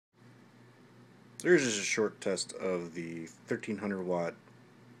There's just a short test of the 1300 watt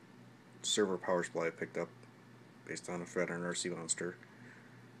server power supply I picked up based on a Veteran RC Monster.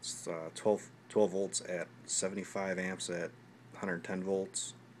 It's 12 volts at 75 amps at 110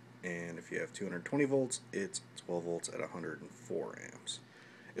 volts, and if you have 220 volts, it's 12 volts at 104 amps.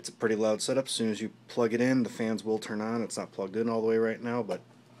 It's a pretty loud setup. As soon as you plug it in, the fans will turn on. It's not plugged in all the way right now, but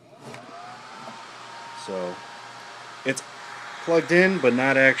so it's plugged in but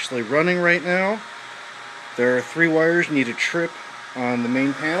not actually running right now. There are 3 wires you need a trip on the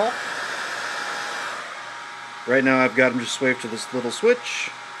main panel. Right now I've got them just swayed to this little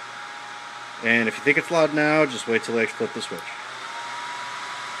switch, and if you think it's loud now, just wait till I flip the switch.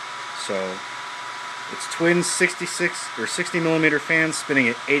 So it's twin 66 or 60 millimeter fans spinning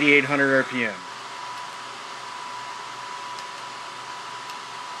at 8,800 RPM.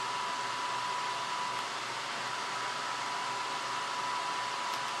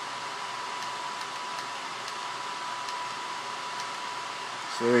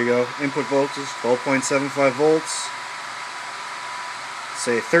 So there you go. Input voltage 12.75 volts.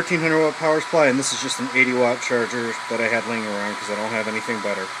 Say 1300 watt power supply, and this is just an 80 watt charger that I had laying around because I don't have anything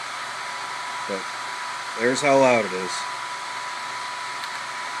better. But there's how loud it is.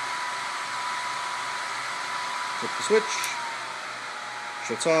 Flip the switch,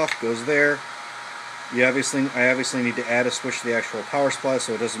 shuts off, goes there. I obviously need to add a switch to the actual power supply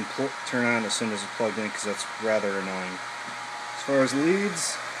so it doesn't turn on as soon as it's plugged in, because that's rather annoying. As far as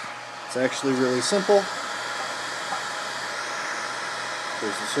leads, it's actually really simple.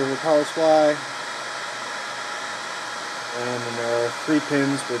 There's the servo power supply, and then there are 3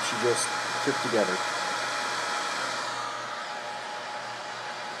 pins which you just clip together.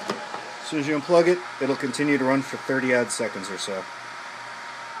 As soon as you unplug it, it'll continue to run for 30 odd seconds or so.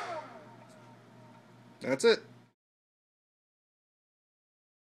 That's it.